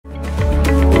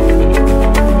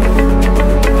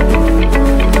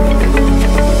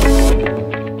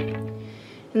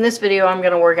In this video, I'm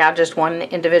going to work out just one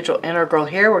individual integral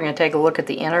here. We're going to take a look at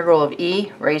the integral of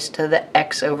e raised to the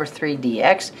x over 3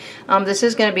 dx. This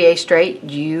is going to be a straight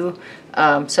u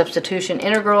substitution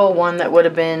integral, one that would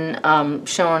have been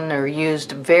shown or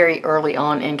used very early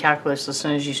on in calculus as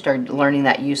soon as you start learning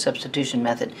that U-substitution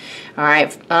method.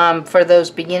 Alright, for those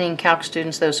beginning calc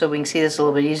students though, so we can see this a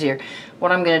little bit easier,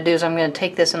 what I'm going to do is I'm going to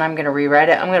take this and I'm going to rewrite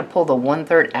it. I'm going to pull the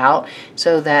 1/3 out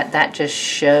so that that just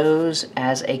shows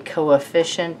as a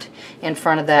coefficient in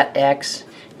front of that x.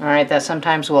 Alright, that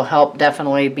sometimes will help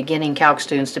definitely beginning calc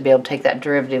students to be able to take that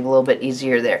derivative a little bit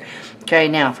easier there. Okay,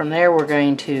 now from there we're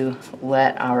going to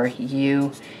let our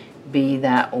u be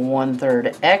that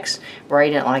 1/3 x.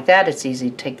 Write it like that. It's easy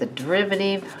to take the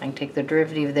derivative. I can take the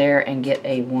derivative there and get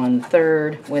a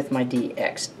 1/3 with my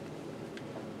dx.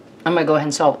 I'm going to go ahead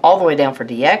and solve all the way down for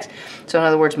dx. So in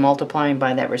other words, multiplying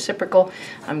by that reciprocal,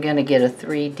 I'm going to get a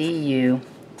 3 du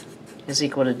is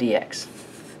equal to dx.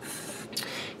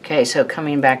 Okay, so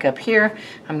coming back up here,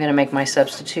 I'm going to make my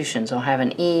substitutions. I'll have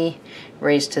an e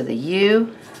raised to the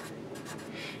u.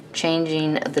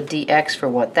 Changing the dx for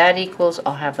what that equals,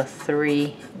 I'll have a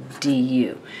 3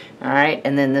 du. Alright,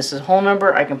 and then this is a whole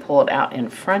number. I can pull it out in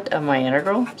front of my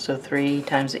integral. So 3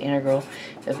 times the integral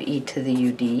of e to the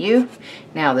u du.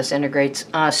 Now this integrates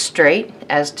straight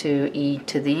as to e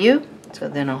to the u. So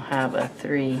then I'll have a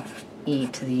 3 e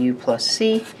to the u plus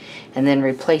c, and then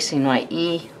replacing my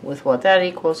e with what that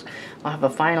equals, I'll have a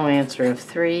final answer of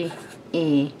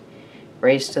 3e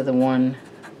raised to the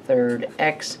 1/3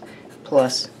 x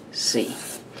plus c.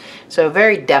 So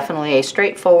very definitely a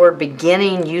straightforward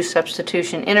beginning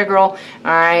U-substitution integral.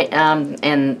 Alright,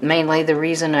 and mainly the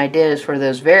reason I did is for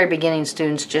those very beginning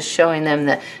students, just showing them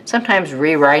that sometimes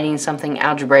rewriting something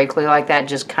algebraically like that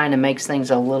just kind of makes things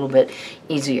a little bit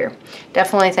easier.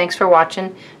 Definitely thanks for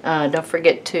watching. Don't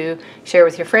forget to share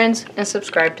with your friends and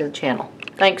subscribe to the channel.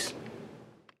 Thanks.